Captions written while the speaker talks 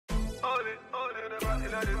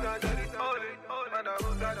I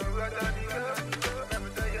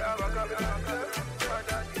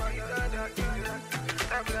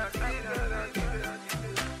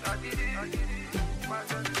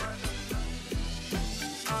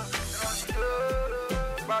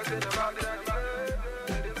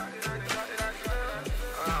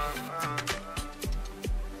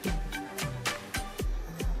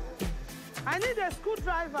need a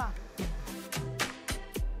screwdriver.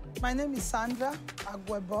 My name is Sandra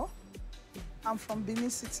Aguebor. I'm from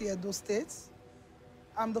Benin City, Edo State.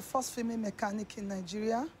 I'm the first female mechanic in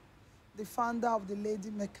Nigeria, the founder of the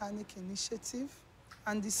Lady Mechanic Initiative,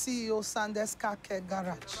 and the CEO Sanders Car Care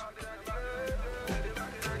Garage.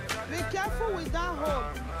 Be careful with that hole.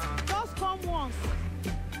 Just come once.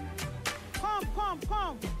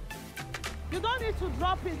 Come. You don't need to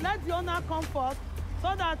drop it. Let the owner come first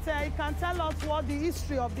so that he can tell us what the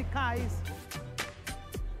history of the car is.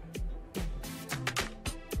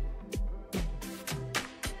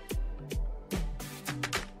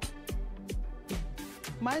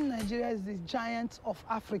 My Nigeria is the giant of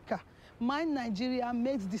Africa. My Nigeria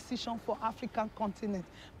makes decisions for African continent.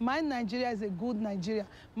 My Nigeria is a good Nigeria.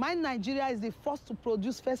 My Nigeria is the first to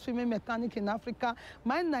produce first female mechanic in Africa.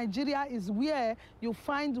 My Nigeria is where you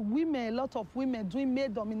find women, a lot of women doing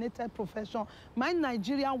male-dominated profession. My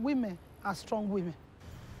Nigerian women are strong women.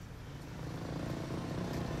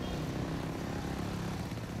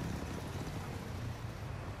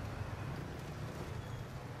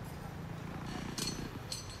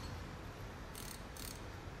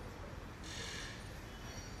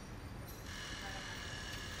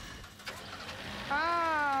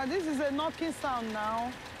 This is a knocking sound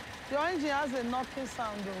now. Your engine has a knocking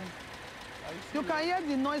sound, though. You can hear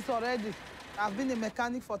the noise already. I've been a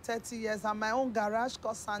mechanic for 30 years, and my own garage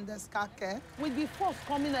called Sanders Car Care. With the force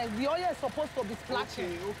coming, like, the oil is supposed to be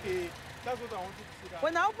splashing. Okay. That's what I wanted to see.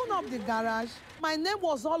 When I opened up the garage, my name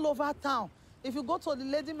was all over town. If you go to the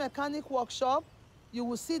lady mechanic workshop, you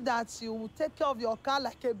will see that you will take care of your car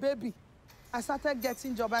like a baby. I started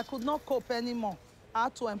getting job. I could not cope anymore. I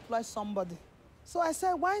had to employ somebody. So I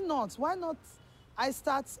said, why not? Why not I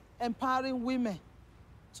start empowering women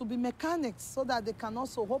to be mechanics so that they can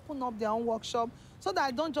also open up their own workshop, so that I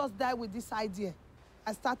don't just die with this idea.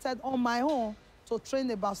 I started on my own to train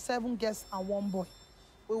about 7 girls and 1 boy.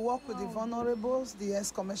 We work with the vulnerables, the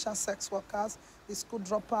ex-commercial sex workers, the school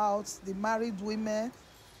dropouts, the married women,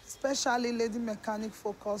 especially lady mechanic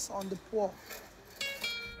focus on the poor.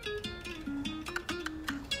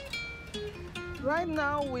 Right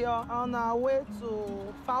now, we are on our way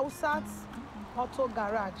to Fausat's Auto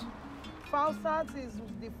Garage. Fausat is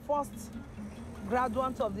the first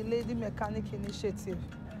graduate of the Lady Mechanic Initiative.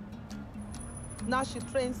 Now she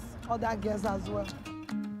trains other girls as well.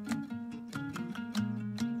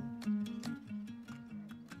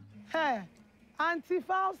 Hey, Auntie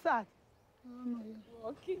Fausat.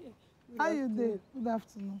 Okay. How you doing? Good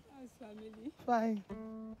afternoon. How's family? Fine.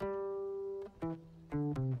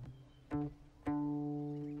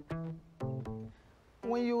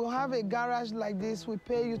 When you have a garage like this, we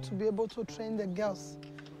pay you to be able to train the girls.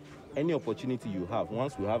 Any opportunity you have,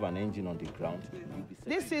 once we have an engine on the ground, you'll be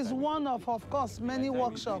this is one of course, many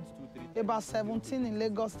workshops, about 17 in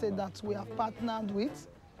Lagos State that we have partnered with.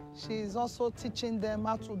 She is also teaching them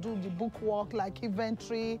how to do the book work, like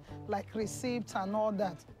inventory, like receipts and all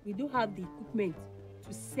that. We do have the equipment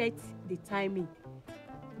to set the timing,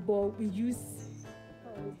 but we use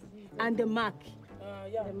and the mark.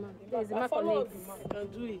 Yeah, There's a I mark follow on up the mark. I can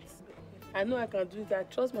do it. I know I can do it. I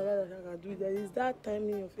trust my brother that I can do it. There is that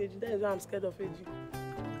timing of aging. That is why I'm scared of aging.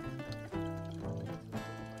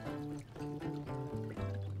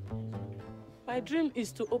 My dream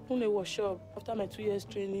is to open a workshop. After my 2 years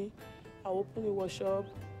training, I'll open a workshop,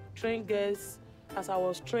 train girls as I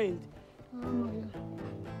was trained.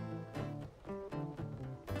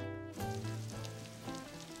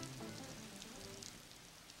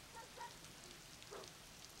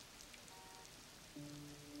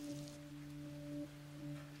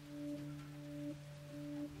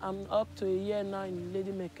 I'm up to a year now in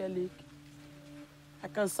Lady Mechanic. I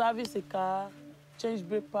can service a car, change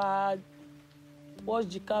brake pad, wash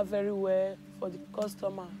the car very well for the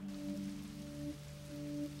customer.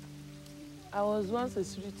 I was once a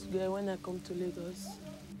street girl when I come to Lagos.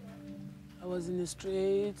 I was in the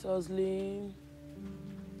streets, hustling,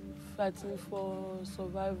 fighting for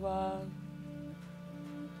survival.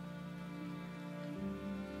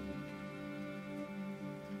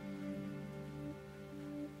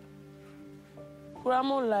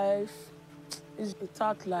 Grandma life is a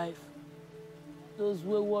tough life. Those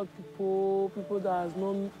wayward people, people that has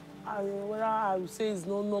no, whether I would say it's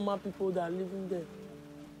no normal people that are living there.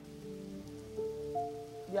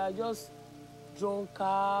 They are just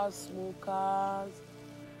drunkards, smokers,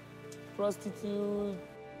 prostitutes.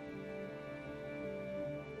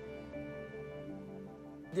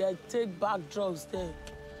 They take back drugs there.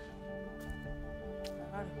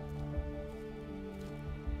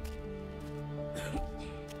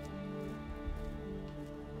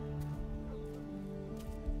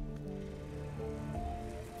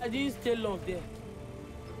 I didn't stay long there.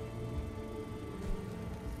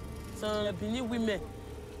 Some Benin women,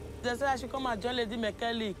 they said I should come and join lady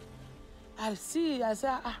mechanic. I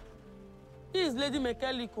said, this is lady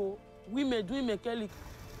mechanic, oh, women doing mechanic.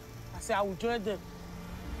 I said, I will join them.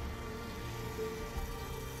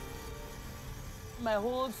 My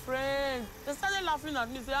old friend, they started laughing at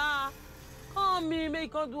me, say, come me, make you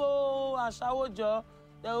come do a shower job.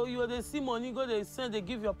 They see money, go, they send, they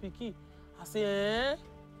give your pikin. I say,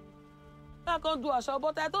 I can't do a shower,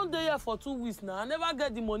 but I don't stay here for 2 weeks now. I never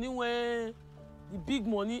get the money when the big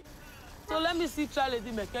money. So let me see try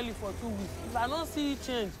lady mechanic for 2 weeks. If I don't see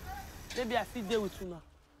change, maybe I fit there with una.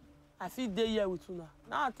 I fit there here with una.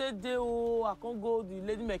 Now I take day, I can't go the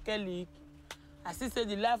lady mechanic. I still say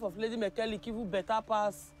the life of lady mechanic even better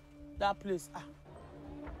pass that place.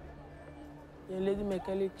 The lady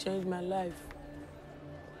mechanic changed my life.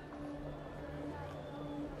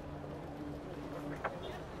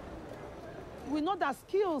 We know that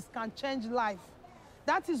skills can change life.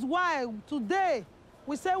 That is why today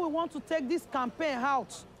we say we want to take this campaign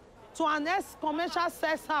out to an ex-commercial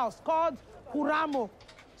sex house called Kuramo.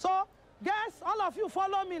 So, guys, all of you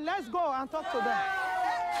follow me. Let's go and talk to them.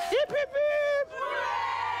 Hip, hip, hip!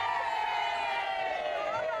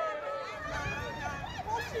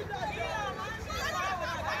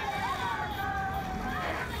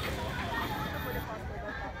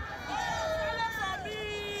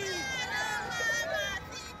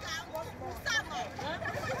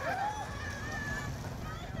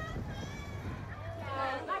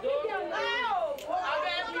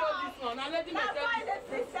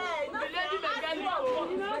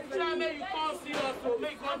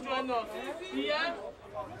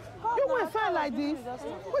 You will find like this?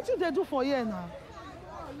 What do they do for you now?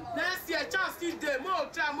 Next year, chance still there. More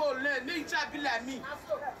try, more learn. Make you try be like me.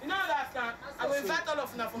 You know understand? I will invite all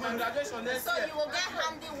of you for my graduation next year. So you will get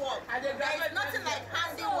handiwork. There is nothing like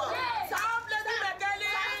handiwork. Some lady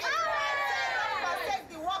mechanic. Take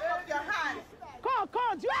the work of your hand. Come.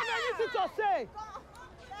 Do you have anything to say?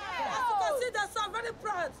 As you can see, they're so very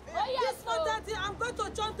proud. This for daddy, I'm going to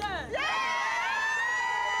join them.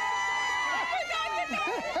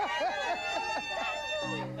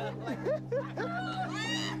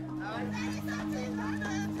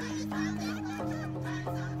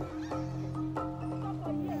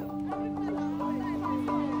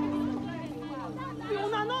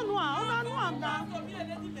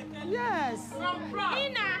 Yes.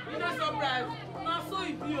 Ina surprise. Not so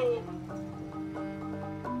idiot.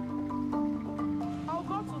 I'll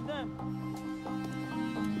go to them.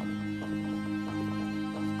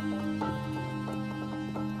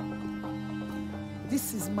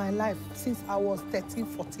 This is my life since I was 13,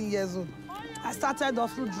 14 years old. I started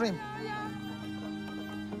off through dream.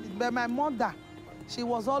 But my mother, she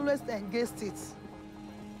was always against it.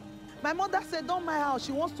 My mother said, don't mind how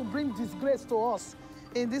she wants to bring disgrace to us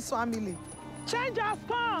in this family. Change has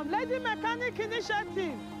come, Lady Mechanic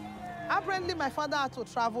Initiative. Apparently, my father had to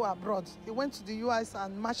travel abroad. He went to the US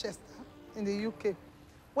and Manchester in the UK.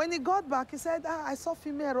 When he got back, he said, I saw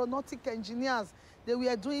female aeronautic engineers. They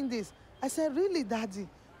were doing this. I said, really, Daddy?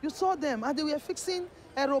 You saw them and they were fixing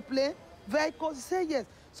aeroplane, vehicles? He said, yes.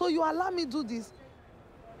 So you allow me do this?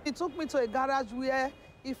 He took me to a garage where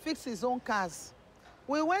he fixed his own cars.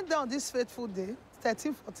 We went there on this fateful day,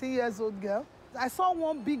 13, 14 years old girl. I saw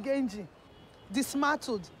one big engine,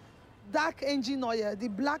 dismantled, dark engine oil, the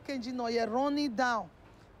black engine oil running down.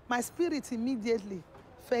 My spirit immediately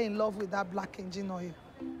fell in love with that black engine oil.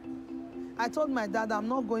 I told my dad, I'm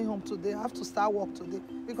not going home today. I have to start work today.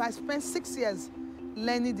 Because I spent 6 years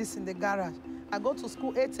learning this in the garage. I go to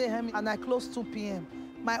school 8 a.m. and I close 2 p.m.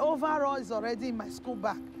 My overall is already in my school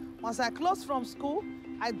bag. Once I close from school,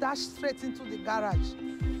 I dash straight into the garage.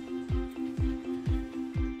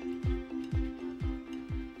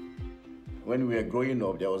 When we were growing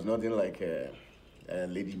up, there was nothing like a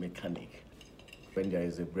lady mechanic. When there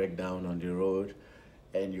is a breakdown on the road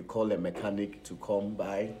and you call a mechanic to come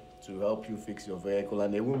by to help you fix your vehicle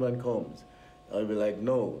and a woman comes, I'll be like,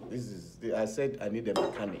 no, I said I need a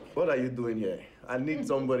mechanic. What are you doing here? I need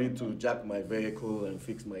somebody to jack my vehicle and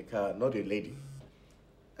fix my car, not a lady.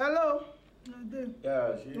 Hello?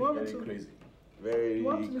 Yeah, she's very crazy. Very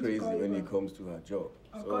crazy when it comes to her job.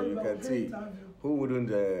 So you can see, who wouldn't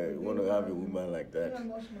want to have a woman like that?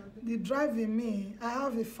 The drive in me, I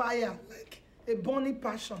have a fire, like a burning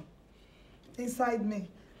passion inside me.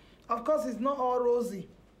 Of course, it's not all rosy.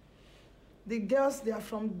 The girls, they are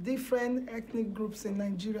from different ethnic groups in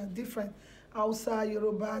Nigeria, different Hausa,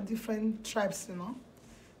 Yoruba, different tribes, you know,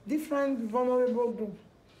 different vulnerable groups,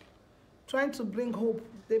 trying to bring hope.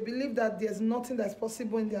 They believe that there's nothing that's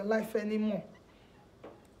possible in their life anymore.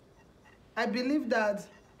 I believe that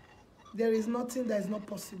there is nothing that is not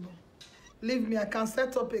possible. Believe me, I can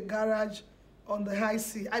set up a garage on the high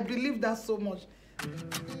sea. I believe that so much.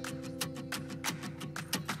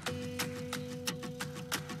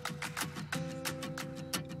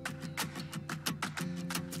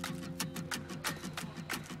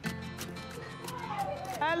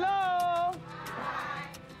 Hello?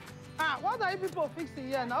 Ah, what are you people fixing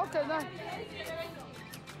here now? Okay, now.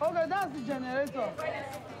 Okay, that's the generator.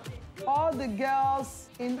 All the girls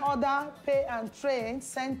in other pay and train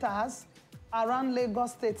centers around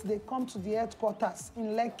Lagos State, they come to the headquarters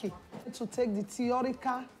in Lekki to take the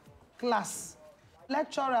theoretical class.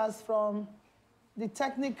 Lecturers from the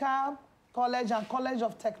Technical College and College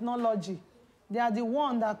of Technology, they are the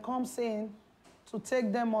one that comes in to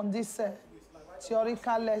take them on this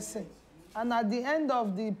theoretical lesson. And at the end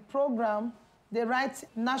of the program, they write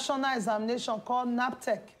national examination called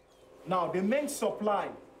NAPTEC. Now, the main supply,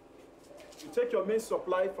 you take your main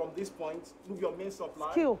supply from this point, move your main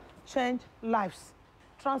supply. Skill change lives.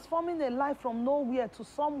 Transforming a life from nowhere to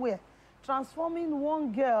somewhere. Transforming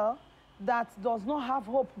one girl that does not have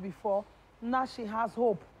hope before, now she has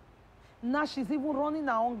hope. Now she's even running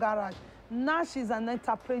her own garage. Now she's an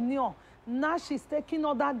entrepreneur. Now she's taking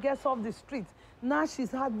other girls off the street. Now she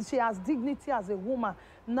has dignity as a woman.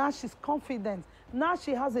 Now she's confident. Now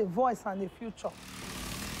she has a voice and a future.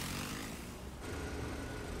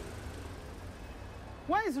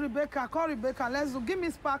 Where is Rebecca? Call Rebecca. Let's do. Give me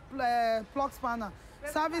spark plug spanner.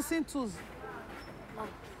 Servicing tools.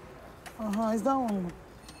 Is that one?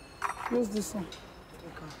 Use this one.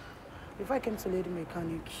 Okay. Before I came to Lady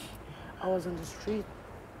Mechanic, I was on the street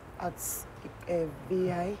at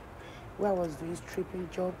VI, where I was doing stripping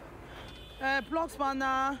job. Plug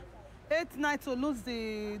spanner, 8 nights to lose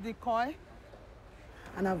the coil.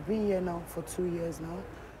 And I've been here now for 2 years now.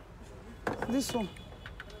 This one.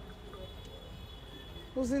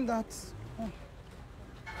 Losing that. Oh.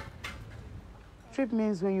 Strip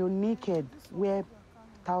means when you're naked, where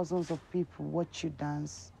thousands of people watch you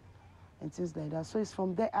dance and things like that. So it's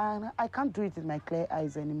from there, and I can't do it with my clear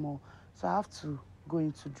eyes anymore. So I have to go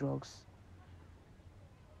into drugs.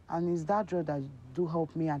 And it's that drug that do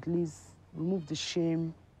help me at least remove the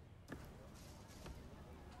shame.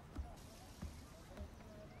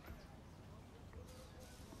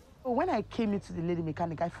 When I came into the Lady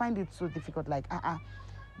Mechanic, I find it so difficult, like,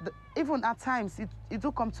 even at times, it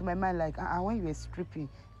do come to my mind, like, when you were stripping,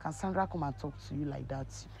 can Sandra come and talk to you like that?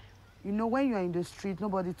 You know, when you're in the street,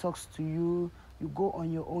 nobody talks to you. You go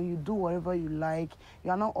on your own, you do whatever you like.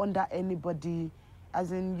 You are not under anybody.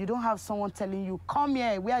 As in, you don't have someone telling you, come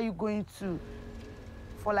here, where are you going to?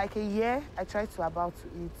 For like a year, I tried to about to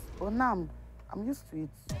eat, but now I'm used to it.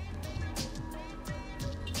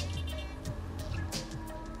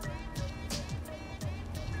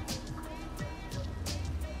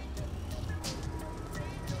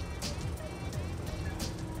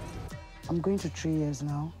 I'm going to 3 years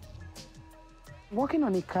now. Working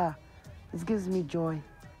on a car, it gives me joy.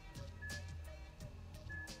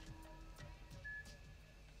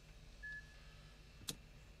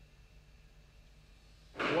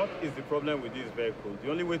 What is the problem with this vehicle? The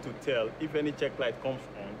only way to tell if any check light comes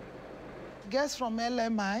on. Guests from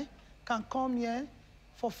LMI can come here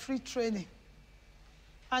for free training.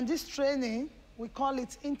 And this training, we call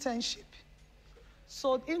it internship.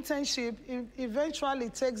 So internship eventually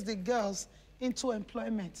takes the girls into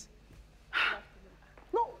employment.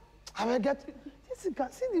 No, I will get Jessica.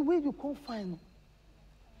 See the way you can't find.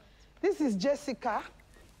 This is Jessica.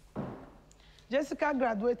 Jessica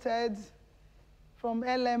graduated from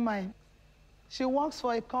LMI. She works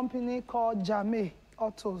for a company called Jazeera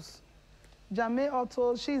Autos. Jazeera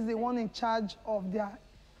Autos, she's the one in charge of their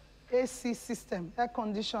AC system, air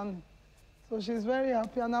conditioning. So she's very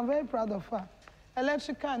happy, and I'm very proud of her.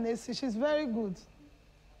 Electrical and AC, she's very good.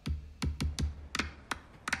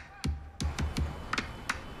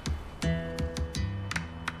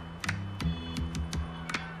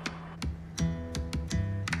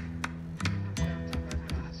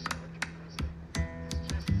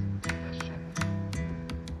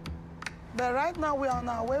 But right now we are on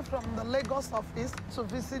our way from the Lagos office to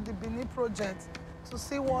visit the Benin project to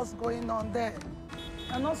see what's going on there.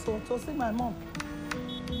 And also to see my mom.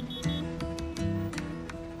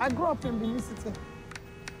 I grew up in Benin City.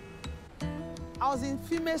 I was in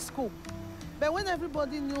female school. But when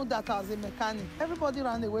everybody knew that I was a mechanic, everybody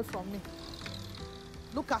ran away from me.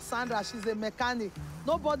 Look at Sandra, she's a mechanic.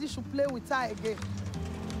 Nobody should play with her again.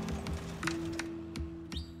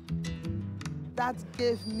 That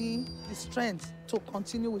gave me the strength to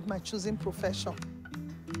continue with my choosing profession.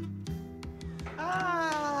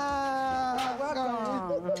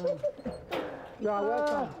 You are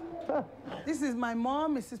welcome. This is my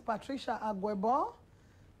mom, Mrs. Patricia Aguebor.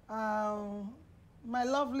 My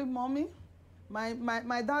lovely mommy.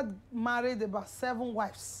 My dad married about 7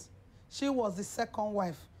 wives. She was the second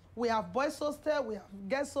wife. We have boys hostel, we have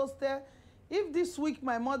guest hostel. If this week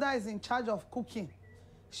my mother is in charge of cooking,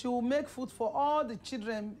 she will make food for all the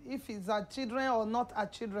children, if it's our children or not our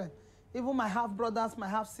children. Even my half-brothers, my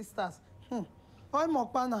half-sisters.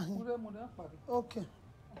 Okay.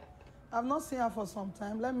 I've not seen her for some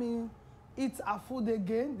time. Let me eat her food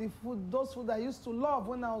again, those food I used to love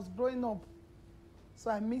when I was growing up.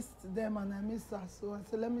 So I missed them and I missed her. So I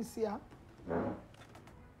said, let me see her.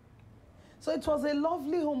 So it was a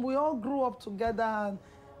lovely home. We all grew up together.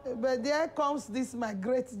 But there comes this, my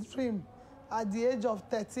great dream, at the age of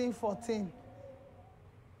 13, 14.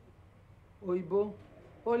 Oibo,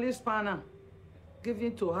 holy spanner,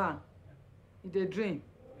 given to her in the dream.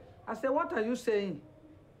 I said, what are you saying?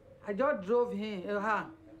 I just drove her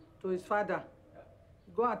to his father.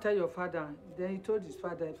 Go and tell your father. Then he told his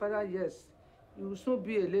father, yes, you will soon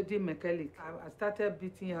be a lady mechanic. I started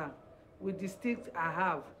beating her with the sticks I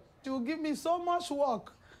have. She will give me so much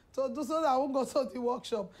work to do so that I won't go to the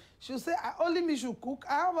workshop. She will say, only me should cook.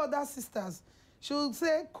 I have other sisters. She will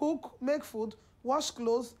say, cook, make food, wash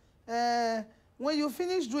clothes. When you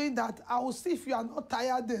finish doing that, I will see if you are not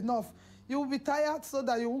tired enough. You will be tired so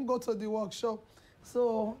that you won't go to the workshop.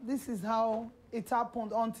 So this is how it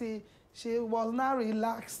happened until she was now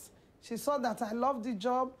relaxed. She saw that I loved the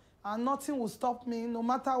job and nothing will stop me, no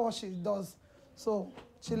matter what she does. So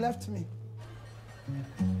she left me.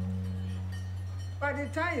 By the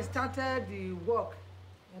time he started the work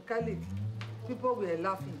in Cali, people were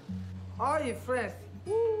laughing. All your friends,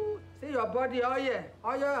 see your body,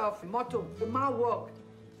 oil of motor, the man work.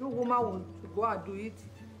 You woman will go and do it.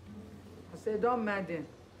 I said, don't mind them.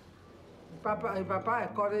 Papa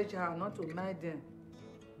encouraged her not to mind them.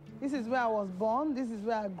 This is where I was born. This is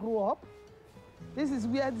where I grew up. This is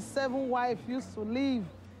where the 7 wives used to live.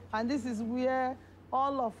 And this is where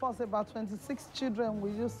all of us, about 26 children,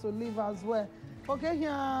 we used to live as well. Okay,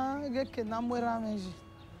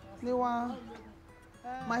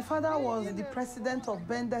 my father was the president of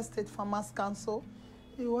Benin State Farmers Council.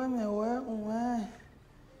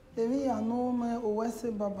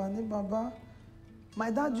 My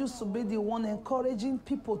dad used to be the one encouraging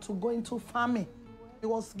people to go into farming. He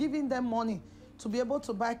was giving them money to be able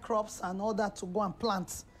to buy crops and all that to go and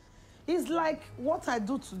plant. It's like what I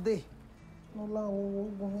do today.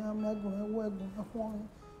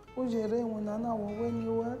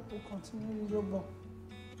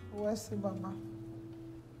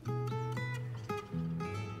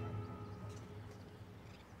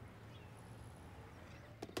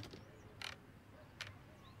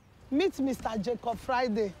 Meet Mr. Jacob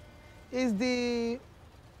Friday. He's the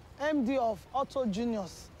MD of Auto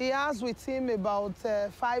Juniors. He has with him about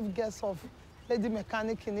 5 girls of Lady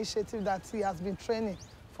Mechanic Initiative that he has been training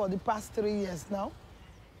for the past 3 years now.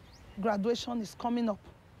 Graduation is coming up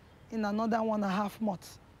in another 1.5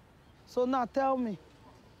 months. So now tell me,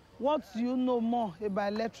 what do you know more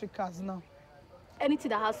about electricals now? Anything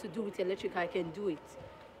that has to do with electrical, I can do it.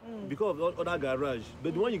 Because of other garage,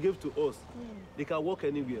 but the one you gave to us, they can work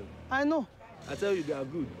anywhere. I know. I tell you, they are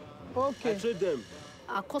good. Okay. I trade them.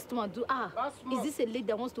 Our customer do, is this a lady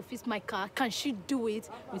that wants to fix my car? Can she do it?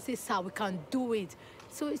 We say, sir, we can do it.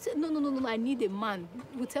 So he said, no, I need a man.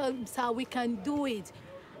 We tell him, sir, we can do it.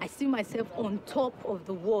 I see myself on top of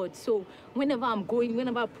the world. So whenever I'm going,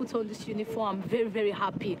 whenever I put on this uniform, I'm very, very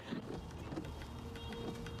happy.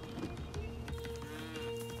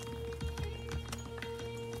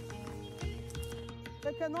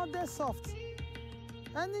 They cannot be soft.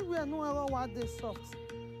 Anywhere, no ever want they soft.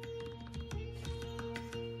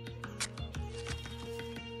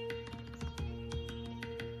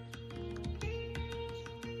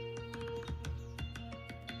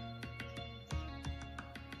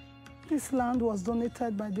 This land was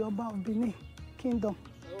donated by the Oba of Benin Kingdom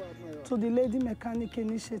to the Lady Mechanic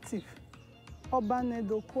Initiative. Oba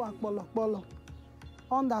Nedoku Akbolokbolo.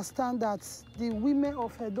 Understand that the women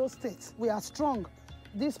of Edo State, we are strong.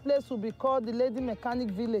 This place will be called the Lady Mechanic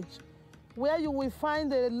Village, where you will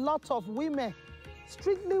find a lot of women,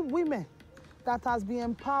 strictly women, that has been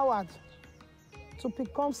empowered to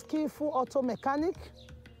become skillful auto mechanic,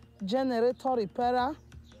 generator repairer,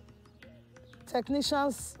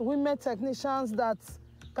 technicians, women technicians that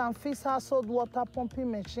can fix household water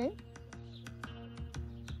pumping machine.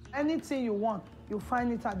 Anything you want, you'll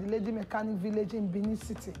find it at the Lady Mechanic Village in Benin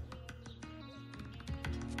City.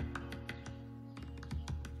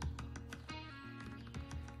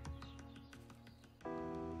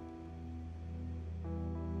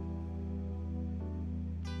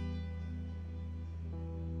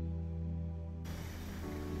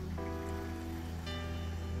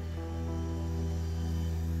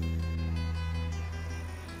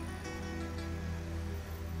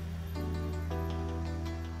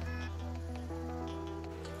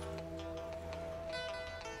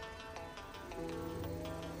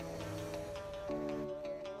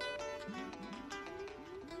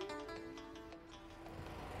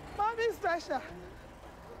 Mommy special.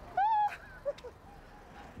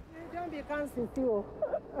 You don't be cancelled too.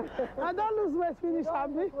 I don't lose weight finish,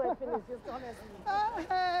 Abby.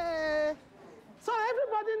 Hey. So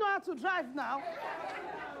everybody know how to drive now.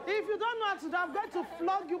 If you don't know how to drive, I'm going to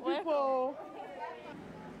flog you people.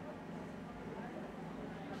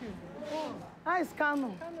 How is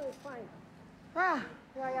Kano? Kano is fine. Ah.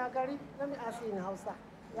 Yeah, Gary. Let me ask you in Hausa.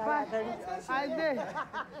 Fine. I did.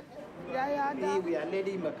 Hey, we are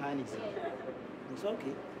lady mechanics. It's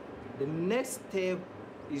okay. The next step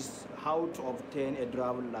is how to obtain a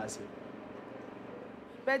driving license.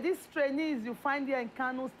 But these trainees you find here in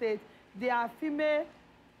Kano State, they are female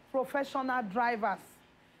professional drivers.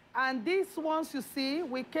 And these ones you see,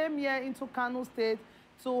 we came here into Kano State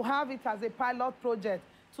to have it as a pilot project,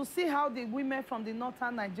 to see how the women from the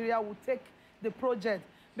northern Nigeria will take the project.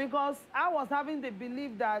 Because I was having the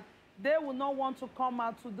belief that they would not want to come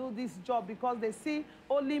out to do this job because they see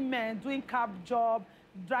only men doing cab job,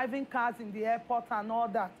 driving cars in the airport and all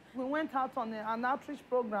that. We went out on an outreach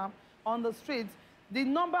program on the streets. The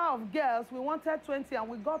number of girls, we wanted 20 and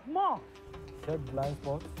we got more. Check blind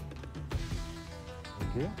spots.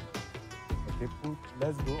 Okay. Okay,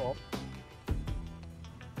 let's go up.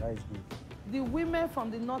 That is good. The women from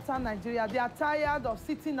the northern Nigeria, they are tired of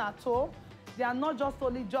sitting at home. They are not just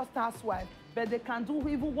housewives, but they can do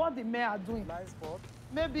even what the men are doing. Blind spot.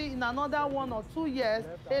 Maybe in another 1 or 2 years,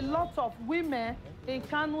 a lot of women in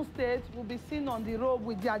Kano State will be seen on the road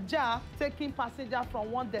with their jar, taking passengers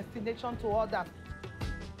from one destination to other.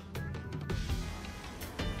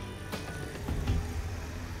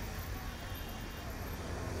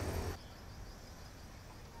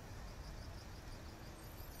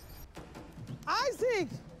 Isaac!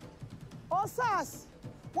 Osas!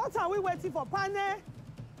 What are we waiting for? Pane?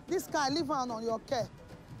 This guy, leave her on your care.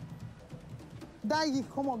 Daddy,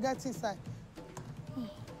 come on, get inside.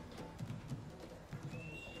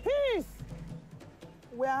 Peace!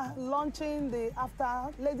 We are launching the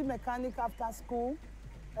Lady Mechanic After School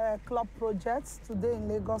Club projects today in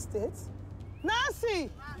Lagos State. Nancy!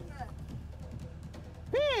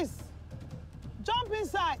 Peace! Jump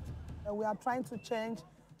inside! We are trying to change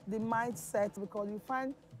the mindset because you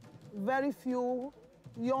find very few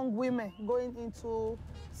young women going into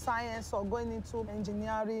science or going into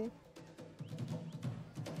engineering.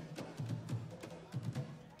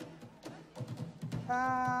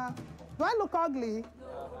 Do I look ugly?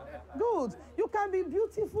 No. Good. You can be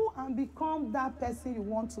beautiful and become that person you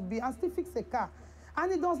want to be and still fix a car.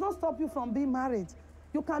 And it does not stop you from being married.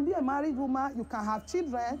 You can be a married woman, you can have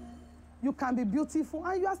children, you can be beautiful,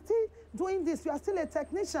 and you are still doing this. You are still a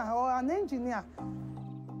technician or an engineer.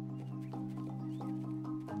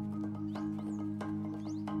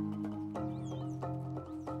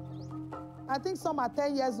 I think some are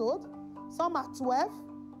 10 years old, some are 12,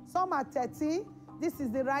 some are 13. This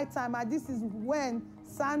is the right time, and this is when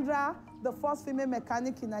Sandra, the first female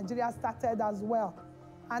mechanic in Nigeria, started as well.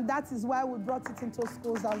 And that is why we brought it into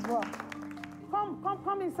schools as well.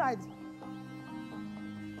 Come inside.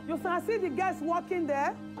 You can see the guys working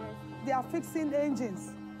there. They are fixing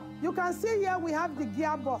engines. You can see here we have the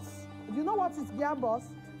gearbox. Do you know what is gearbox?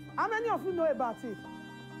 How many of you know about it?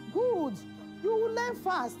 Good. You will learn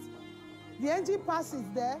fast. The engine pass is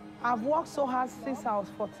there. I've worked so hard since I was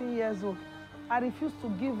 14 years old. I refuse to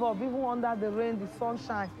give up, even under the rain, the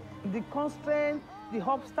sunshine. The constraints, the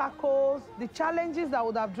obstacles, the challenges that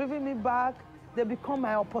would have driven me back, they become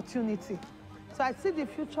my opportunity. So I see the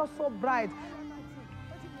future so bright.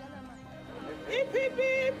 Hip, hip,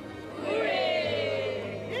 hip!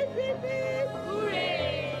 Hooray! Hip, hip, hip!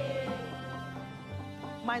 Hooray!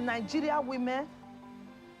 My Nigeria women,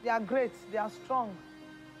 they are great, they are strong.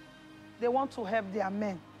 They want to help their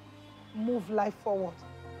men move life forward.